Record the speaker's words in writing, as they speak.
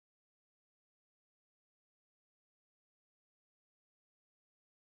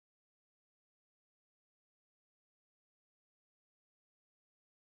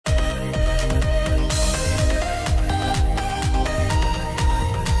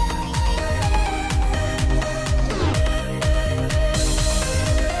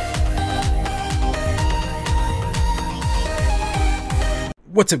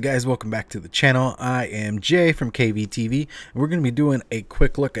What's up, guys? Welcome back to the channel. I am Jay from KVTV, and we're going to be doing a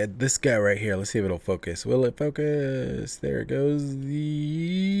quick look at this guy right here. Let's see if it'll focus. Will it focus? There it goes.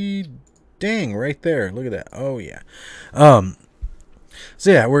 The dang, right there. Look at that. Oh yeah. So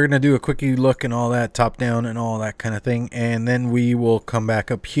yeah, we're going to do a quickie look and all that, top down and all that kind of thing, and then we will come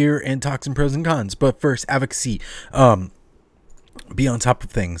back up here and talk some pros and cons. But first, advocacy. Be on top of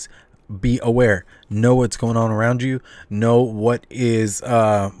things. Be aware, know what's going on around you, know what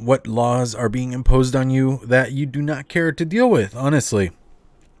laws are being imposed on you that you do not care to deal with. Honestly,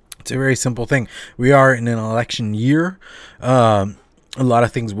 it's a very simple thing. We are in an election year. A lot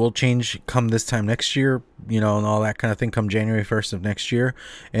of things will change come this time next year, you know, and all that kind of thing come January 1st of next year,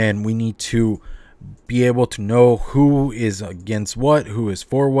 and we need to be able to know who is against what, who is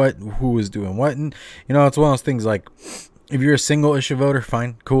for what, who is doing what. And you know, it's one of those things, like if you're a single issue voter,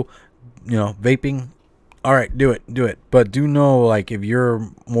 fine, cool. You know, vaping, all right, do it, but do know, like, if you're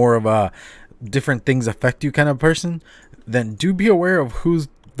more of a different things affect you kind of person, then do be aware of who's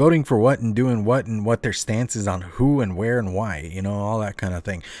voting for what and doing what and what their stance is on who and where and why, you know, all that kind of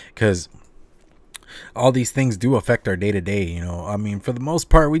thing, because all these things do affect our day-to-day. You know, I mean, for the most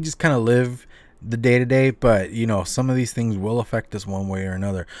part, we just kind of live the day-to-day, but you know, some of these things will affect us one way or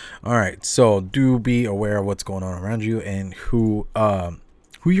another. All right, so do be aware of what's going on around you and who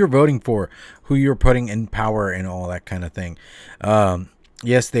you're voting for, who you're putting in power and all that kind of thing.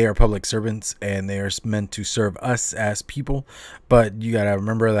 Yes, they are public servants and they are meant to serve us as people, but you got to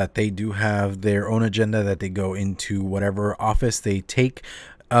remember that they do have their own agenda that they go into whatever office they take.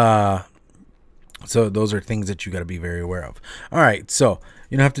 So those are things that you got to be very aware of. All right, so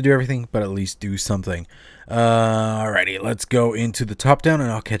you don't have to do everything, but at least do something. Alrighty, let's go into the top down and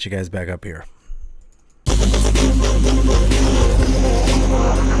I'll catch you guys back up here.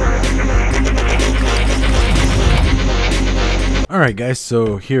 Alright guys,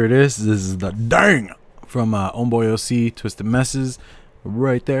 so here it is. This is the dang from Ohmboy OC Twisted Messes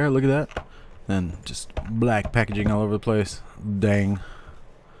right there. Look at that. And just black packaging all over the place. Dang.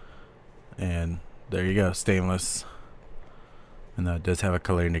 And there you go, stainless. And that does have a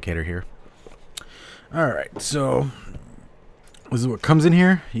color indicator here. Alright, so this is what comes in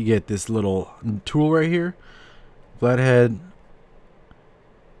here. You get this little tool right here. Flathead,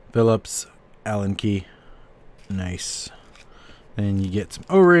 Phillips, Allen key. Nice. And you get some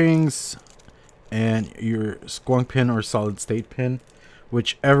O-rings and your squonk pin or solid state pin,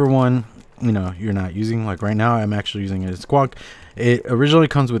 whichever one, you know, you're not using. Like right now, I'm actually using it as squonk. It originally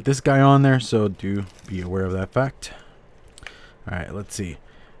comes with this guy on there, so do be aware of that fact. All right, let's see.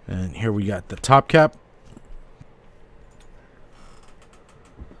 And here we got the top cap.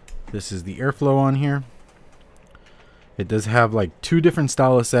 This is the airflow on here. It does have like two different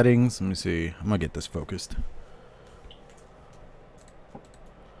style of settings. Let me see. I'm gonna get this focused.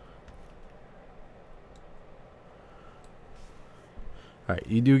 Alright,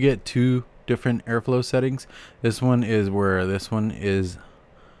 you do get two different airflow settings. This one is where this one is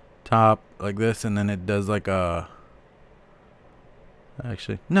top like this, and then it does like a,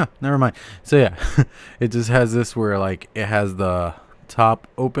 actually no, never mind. So yeah, it just has this where like it has the top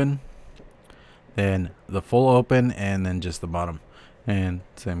open, then the full open, and then just the bottom, and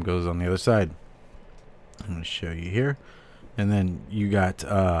same goes on the other side. I'm going to show you here, and then you got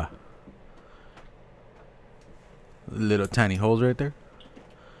little tiny holes right there.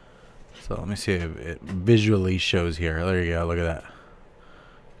 So let me see if it visually shows here. There you go, look at that.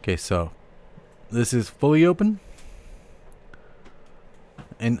 Okay, so this is fully open,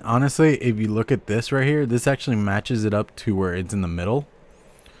 and honestly, if you look at this right here, this actually matches it up to where it's in the middle.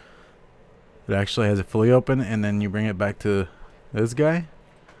 It actually has it fully open, and then you bring it back to this guy,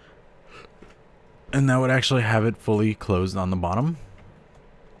 and that would actually have it fully closed on the bottom.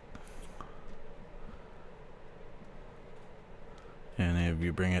 And if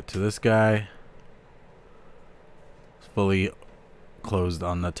you bring it to this guy, it's fully closed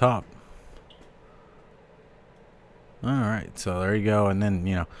on the top. Alright, so there you go. And then,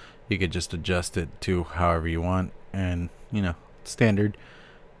 you know, you could just adjust it to however you want. And, you know, standard.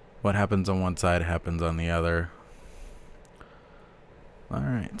 What happens on one side happens on the other.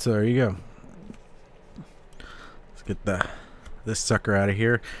 Alright, so there you go. Let's get this sucker out of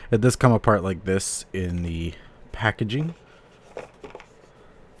here. It does come apart like this in the packaging.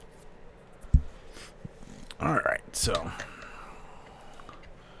 Alright, so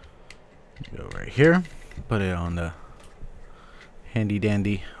go right here, put it on the handy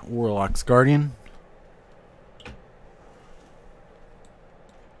dandy Warlock's Guardian.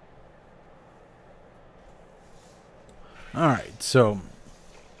 Alright, so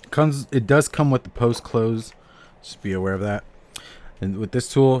it does come with the post close, just be aware of that. And with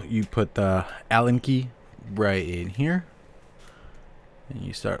this tool, you put the Allen key right in here, and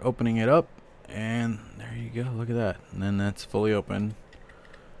you start opening it up, and there you go. Look at that. And then that's fully open.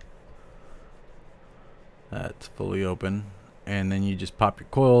 That's fully open. And then you just pop your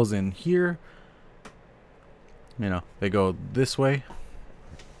coils in here. You know, they go this way.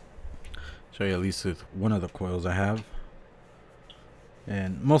 Show you at least with one of the coils I have.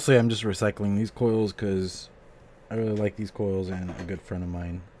 And mostly I'm just recycling these coils because I really like these coils, and a good friend of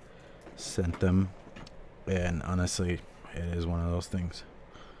mine sent them. And honestly, it is one of those things.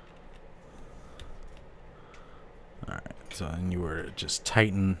 Alright, so then you were to just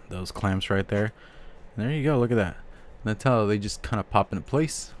tighten those clamps right there. And there you go, look at that. And that's how they just kind of pop into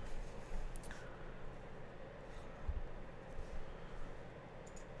place.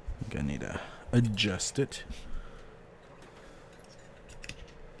 I think I need to adjust it.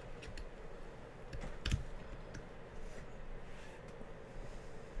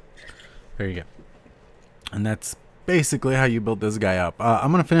 There you go. And that's basically how you build this guy up.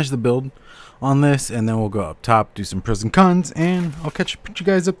 I'm going to finish the build on this, and then we'll go up top, do some pros and cons, and I'll put you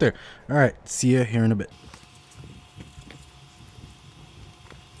guys up there. Alright, see ya here in a bit.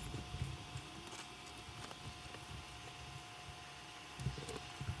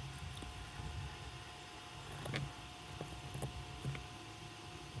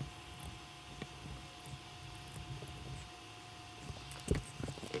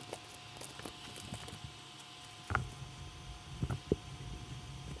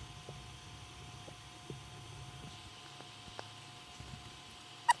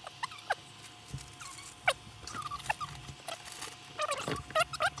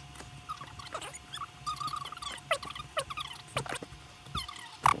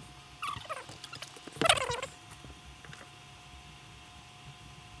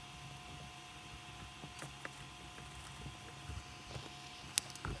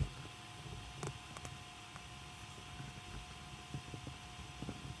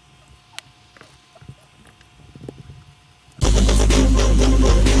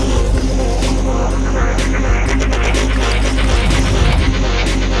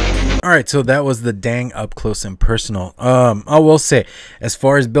 Alright, so that was the dang up close and personal. I will say, as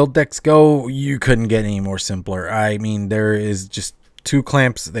far as build decks go, you couldn't get any more simpler. I mean, there is just two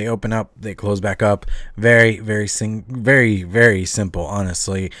clamps, they open up, they close back up. Very, very simple,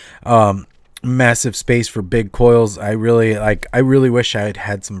 honestly. Massive space for big coils. I really wish I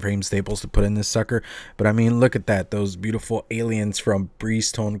had some frame staples to put in this sucker, but I mean, look at that, those beautiful aliens from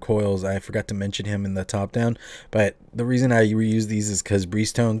Breezetone coils. I forgot to mention him in the top down, but the reason I reuse these is because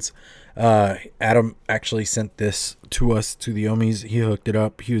Breezetones, Adam actually sent this to us, to the Ohmies. He hooked it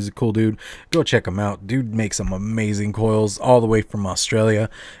up. He was a cool dude. Go check him out. Dude makes some amazing coils all the way from Australia,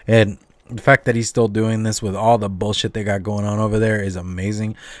 and the fact that he's still doing this with all the bullshit they got going on over there is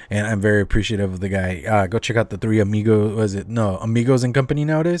amazing, and I'm very appreciative of the guy. Go check out the three Amigos and Company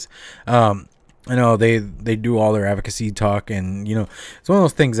nowadays. I know they do all their advocacy talk, and you know, it's one of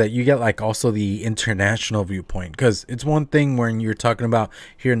those things that you get like also the international viewpoint, because it's one thing when you're talking about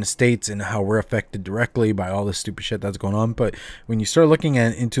here in the States and how we're affected directly by all this stupid shit that's going on, but when you start looking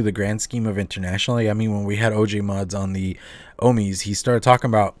at into the grand scheme of internationally, I mean, when we had OJ Mods on the Ohmies, he started talking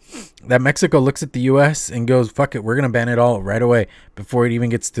about that Mexico looks at the US and goes, fuck it, we're gonna ban it all right away before it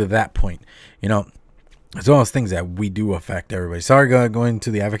even gets to that point. You know, it's one of those things that we do affect everybody. Sorry going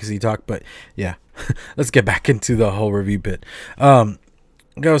into the advocacy talk, but yeah, let's get back into the whole review bit. Like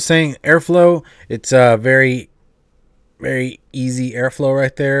I was saying, airflow, it's a very easy airflow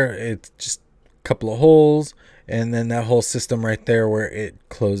right there. It's just a couple of holes, and then that whole system right there where it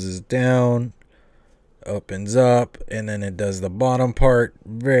closes down, opens up, and then it does the bottom part.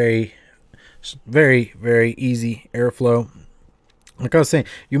 Very easy airflow. Like I was saying,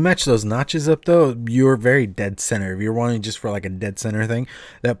 you match those notches up though, you're very dead center. If you're wanting just for like a dead center thing,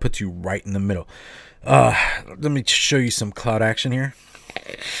 that puts you right in the middle. Let me show you some cloud action here.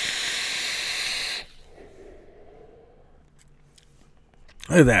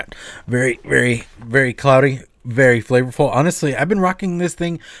 Look at that. Very cloudy, very flavorful. Honestly, I've been rocking this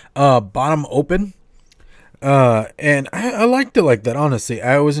thing bottom open. And I liked it like that, honestly.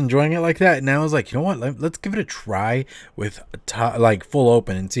 I was enjoying it like that, and I was like, you know what, let's give it a try with like full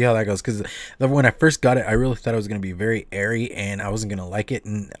open and see how that goes, because when I first got it, I really thought it was going to be very airy and I wasn't going to like it,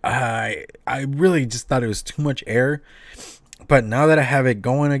 and I really just thought it was too much air. But now that I have it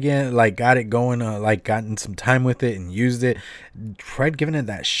going again, like got it going, like gotten some time with it and used it, tried giving it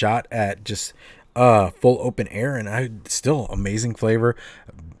that shot at just full open air, and I still amazing flavor,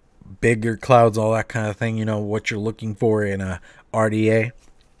 bigger clouds, all that kind of thing, you know, what you're looking for in a RDA.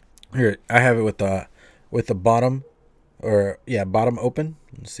 Here, I have it with the bottom or yeah, bottom open.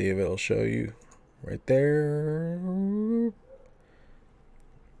 Let's see if it'll show you right there.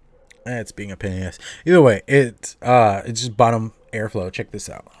 It's being a pain in the ass. Either way, it's just bottom airflow. Check this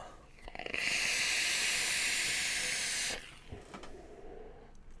out.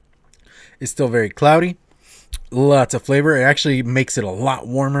 It's still very cloudy. Lots of flavor. It actually makes it a lot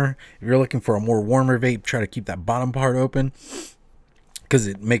warmer. If you're looking for a more warmer vape, try to keep that bottom part open, because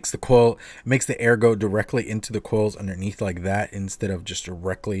it makes the coil, makes the air go directly into the coils underneath like that, instead of just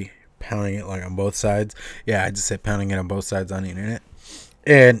directly pounding it like on both sides. Yeah, I just said pounding it on both sides on the internet.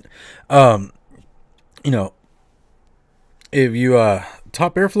 And you know, if you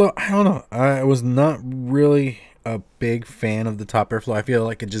top airflow, I don't know, I was not really a big fan of the top airflow. I feel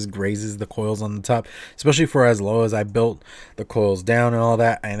like it just grazes the coils on the top, especially for as low as I built the coils down and all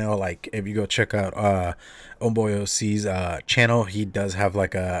that. I know, like, if you go check out Ohmboy OC's channel, he does have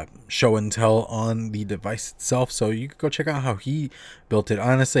like a show and tell on the device itself, so you could go check out how he built it.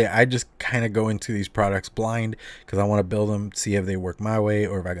 Honestly, I just kind of go into these products blind because I want to build them, see if they work my way,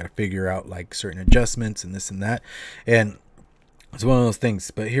 or if I got to figure out like certain adjustments and this and that. And it's one of those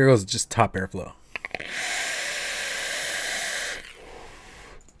things. But here goes just top airflow.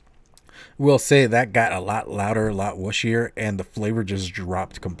 Will say that got a lot louder, a lot whooshier, and the flavor just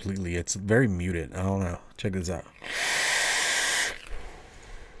dropped completely. It's very muted. I don't know. Check this out.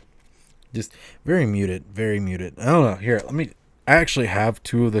 Just very muted, very muted. I don't know. Here, let me. I actually have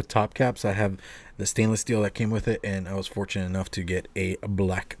two of the top caps. I have the stainless steel that came with it, and I was fortunate enough to get a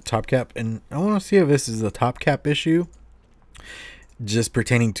black top cap. And I want to see if this is a top cap issue, just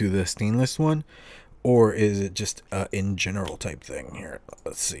pertaining to the stainless one, or is it just in general type thing. Here,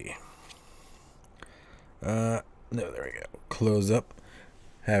 let's see. No, there we go. Close up.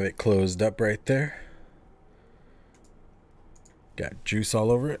 Have it closed up right there. Got juice all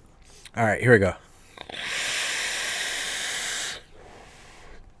over it. All right, here we go.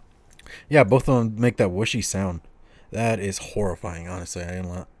 Yeah, both of them make that whooshy sound. That is horrifying, honestly.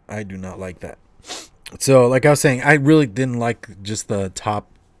 I do not like that. So, like I was saying, I really didn't like just the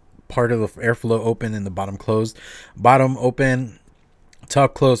top part of the airflow open and the bottom closed. Bottom open,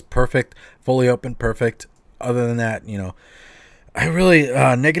 top closed, perfect. Fully open, perfect. Other than that, you know, I really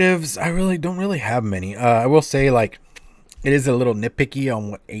negatives, I really don't really have many. I will say, like, it is a little nitpicky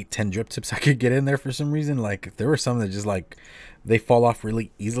on what 8-10 drip tips I could get in there for some reason. Like, there were some that just, like, they fall off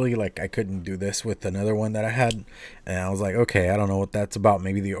really easily. Like, I couldn't do this with another one that I had, and I was like, okay, I don't know what that's about.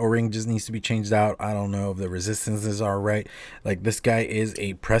 Maybe the O-ring just needs to be changed out. I don't know if the resistances are right. Like, this guy is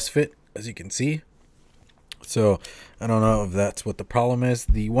a press fit, as you can see. So I don't know if that's what the problem is.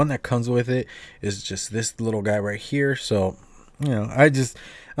 The one that comes with it is just this little guy right here. So, you know, I don't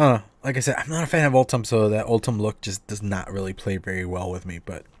know. Like I said, I'm not a fan of Ultim, so that Ultim look just does not really play very well with me.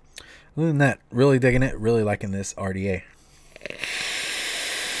 But other than that, really digging it, really liking this RDA.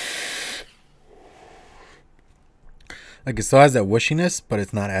 Like, it still has that whooshiness, but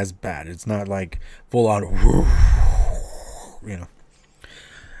it's not as bad. It's not like full on, you know.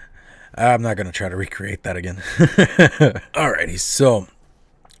 I'm not going to try to recreate that again. Alrighty, so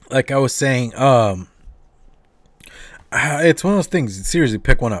like I was saying, it's one of those things. Seriously,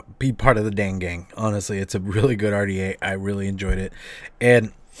 pick one up. Be part of the dang gang. Honestly, it's a really good RDA. I really enjoyed it.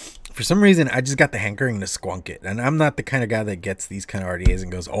 And for some reason, I just got the hankering to squonk it. And I'm not the kind of guy that gets these kind of RDAs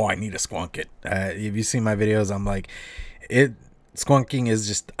and goes, oh, I need to squonk it. If you see my videos, I'm like, squonking is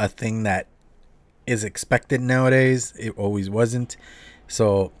just a thing that is expected nowadays. It always wasn't.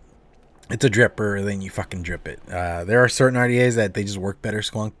 So it's a dripper, then you fucking drip it. There are certain RDAs that they just work better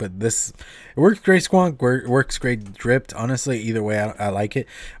squonk, but this, it works great squonk, works great dripped. Honestly, either way, I like it.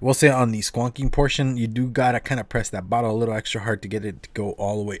 We'll say on the squonking portion, you do gotta kind of press that bottle a little extra hard to get it to go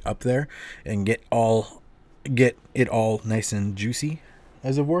all the way up there and get it all nice and juicy,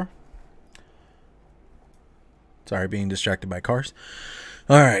 as it were. Sorry, being distracted by cars.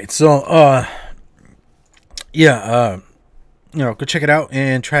 All right, so yeah, you know, go check it out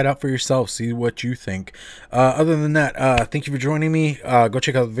and try it out for yourself. See what you think. Other than that, thank you for joining me. Go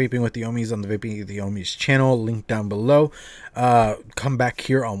check out Vaping with the Ohmies on the Vaping with the Ohmies channel. Link down below. Come back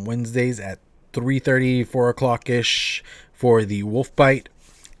here on Wednesdays at 3:30, 4 o'clock-ish for the Wolfbite.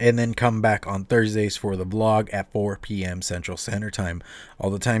 And then come back on Thursdays for the vlog at 4 p.m. Central Standard Time.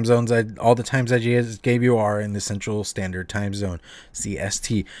 All the times I just gave you are in the Central Standard Time Zone,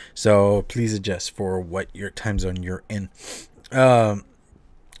 CST. So please adjust for what your time zone you're in.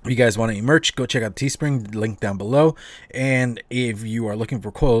 If you guys want any merch, go check out Teespring, link down below. And if you are looking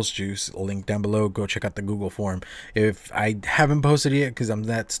for coils juice, link down below. Go check out the Google form. If I haven't posted it yet because I'm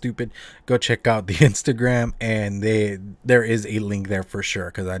that stupid, go check out the Instagram, and there is a link there for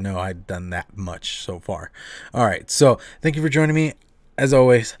sure, because I know I've done that much so far. All right, so thank you for joining me. As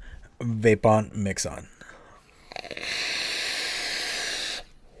always, vape on, mix on.